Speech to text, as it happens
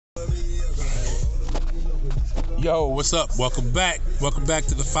Yo, what's up? Welcome back. Welcome back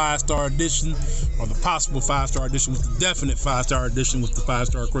to the 5-star edition, or the possible 5-star edition, with the definite 5-star edition with the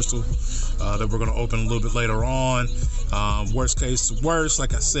 5-star crystal that we're going to open a little bit later on. Worst case worst,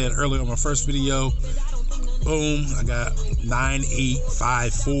 like I said earlier on my first video, boom, I got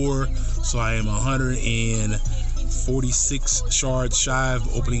 9854, so I am 146 shards shy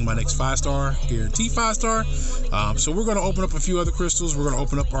of opening my next 5-star, guaranteed 5-star. So we're going to open up a few other crystals. We're going to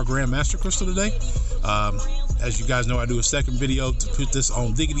open up our Grandmaster crystal today. As you guys know, I do a second video to put this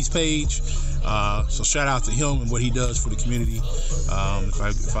on Diggity's page. So shout out to him and what he does for the community.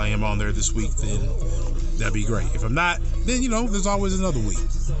 If I am on there this week, then that'd be great. If I'm not, then there's always another week.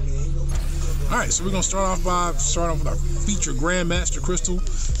 All right, so we're gonna start off with our featured Grandmaster crystal.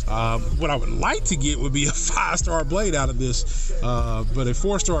 What I would like to get would be a 5-star blade out of this, but a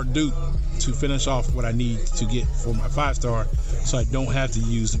 4-star dupe to finish off what I need to get for my 5-star, so I don't have to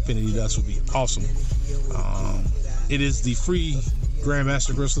use Infinity Dust would be awesome. It is the free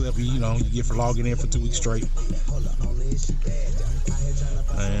Grandmaster crystal that you get for logging in for 2 weeks straight,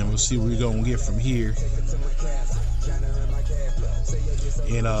 and we'll see what we're gonna get from here.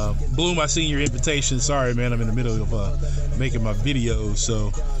 And Bloom, I seen your invitation. Sorry, man, I'm in the middle of making my video,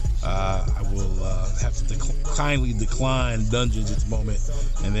 so I will have to kindly decline dungeons at the moment.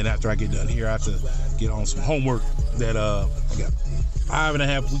 And then after I get done here, I have to get on some homework that I got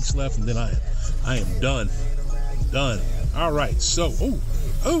 5.5 weeks left, and then I am done. All right, so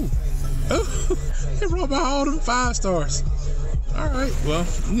it brought by all them 5 stars. All right, well,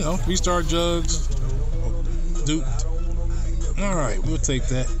 3-star jugs, duped. All right, we'll take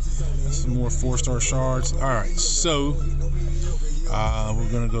that. Some more 4-star shards. All right, so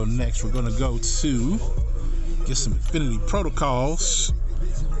we're gonna go next. We're gonna go to get some Infinity Protocols.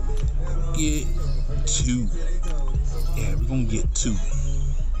 Get 2. Yeah, we're gonna get 2.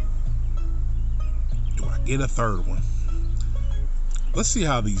 Do I get a 3rd one? Let's see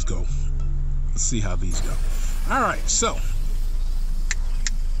how these go. All right, so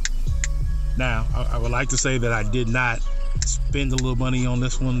now I would like to say that I did not spend a little money on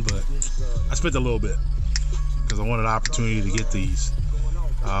this one, but I spent a little bit because I wanted an opportunity to get these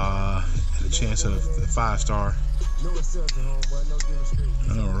and a chance of the 5-star.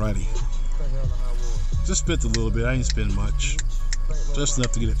 Alrighty, just spent a little bit. I didn't spend much, just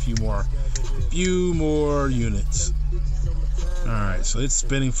enough to get a few more units. Alright, so it's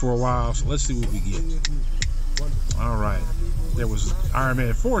spinning for a while, so let's see what we get. Alright, there was Iron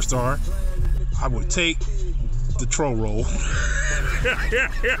Man 4-star. I would take the troll roll. I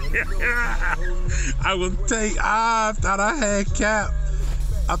thought I had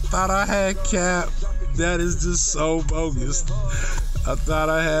Cap. That is just so bogus. I thought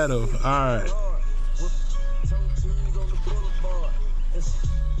I had him. Alright.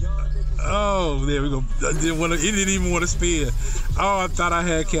 Oh, there we go. He didn't even want to spin. Oh, I thought I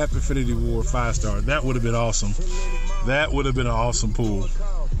had Cap Infinity War 5-star. That would have been awesome. That would have been an awesome pull.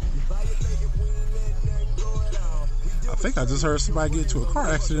 I think I just heard somebody get into a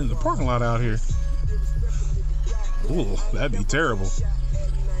car accident in the parking lot out here. Ooh, that'd be terrible.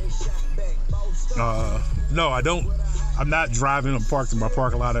 No, I don't. I'm not driving. I'm parked in my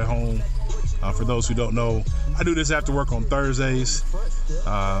parking lot at home. For those who don't know, I do this after work on Thursdays,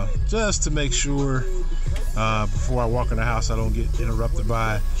 just to make sure before I walk in the house I don't get interrupted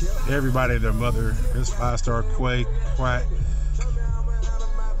by everybody and their mother. This 5-star quack.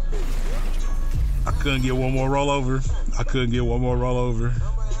 I couldn't get one more rollover.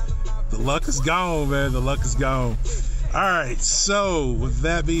 The luck is gone, man. The luck is gone. All right, so with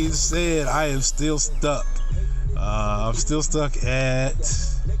that being said, I am still stuck. I'm still stuck at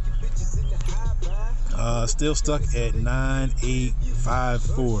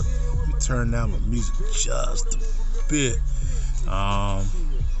 9854. Let me turn down my music just a bit.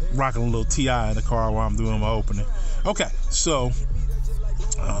 Rocking a little TI in the car while I'm doing my opening. Okay, so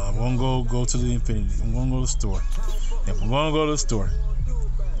I'm gonna go to the Infinity. I'm gonna go to the store. If I'm gonna go to the store,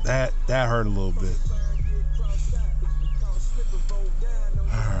 that hurt a little bit.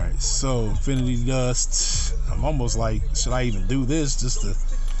 All right, so Infinity Dust. I'm almost like, should I even do this?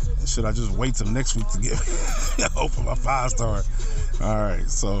 Should I just wait till next week to get open my 5-star? All right,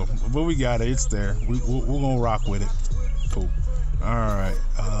 so but we got it. It's there. We're gonna rock with it. Cool. All right.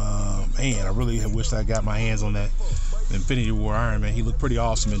 Man, I really wished I got my hands on that Infinity War Iron Man. He looked pretty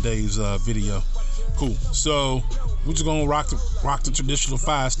awesome in Dave's video. Cool. So we're just gonna rock the traditional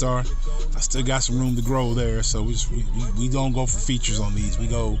 5-star. I still got some room to grow there, so we don't go for features on these. We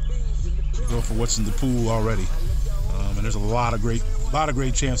go for what's in the pool already. And there's a lot of great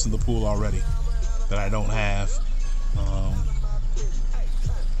champs in the pool already that I don't have.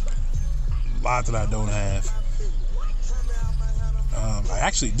 lot that I don't have. I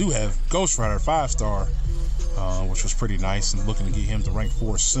actually do have Ghost Rider 5-star, which was pretty nice, and looking to get him to rank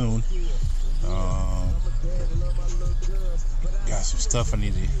 4 soon. Got some stuff I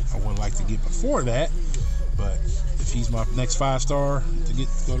would like to get before that, but if he's my next 5-star to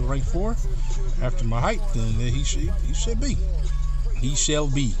go to rank 4 after my hype, then he should be. He shall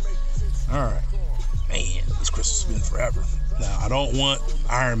be. All right, man. This crystal's been forever. Now I don't want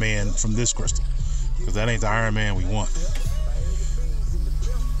Iron Man from this crystal, because that ain't the Iron Man we want.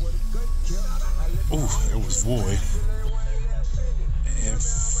 Ooh, there was Void and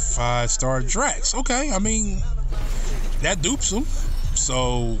 5-star Drax. Okay, I mean, that dupes him,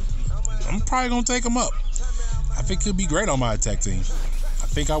 so I'm probably gonna take him up. I think he'll be great on my attack team. I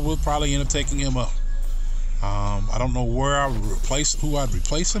think I will probably end up taking him up. I don't know who I'd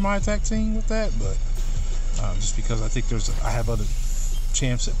replace in my attack team with that, but just because I think I have other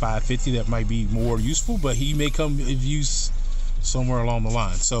champs at 550 that might be more useful, but he may come in use somewhere along the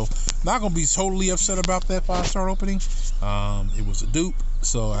line. So not gonna be totally upset about that 5-star opening. It was a dupe,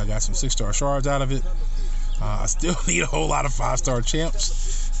 so I got some 6-star shards out of it. I still need a whole lot of 5-star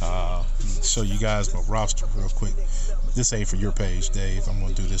champs. Let me show you guys my roster real quick. This ain't for your page, Dave. I'm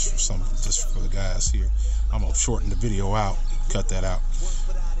gonna do this just for the guys here. I'm gonna shorten the video out, cut that out.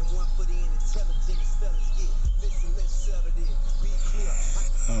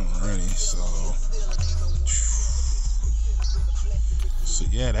 Alrighty, so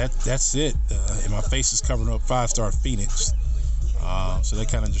yeah, that's it. And my face is covering up 5-star Phoenix. So that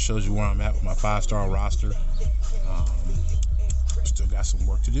kind of just shows you where I'm at with my 5-star roster. Still got some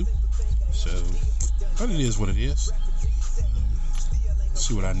work to do. So, but it is what it is. Let's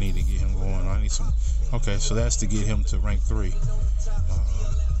see what I need to get him going. I need some. Okay, so that's to get him to rank 3.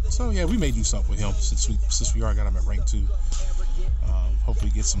 So yeah, we may do something with him since we already got him at rank 2.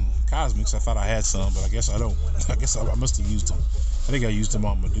 Hopefully get some cosmics. I thought I had some, but I guess I don't. I guess I must have used them. I think I used them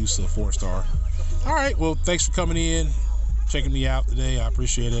on Medusa 4-star. All right, well, thanks for coming in, checking me out today. I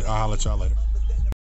appreciate it. I'll holler at y'all later.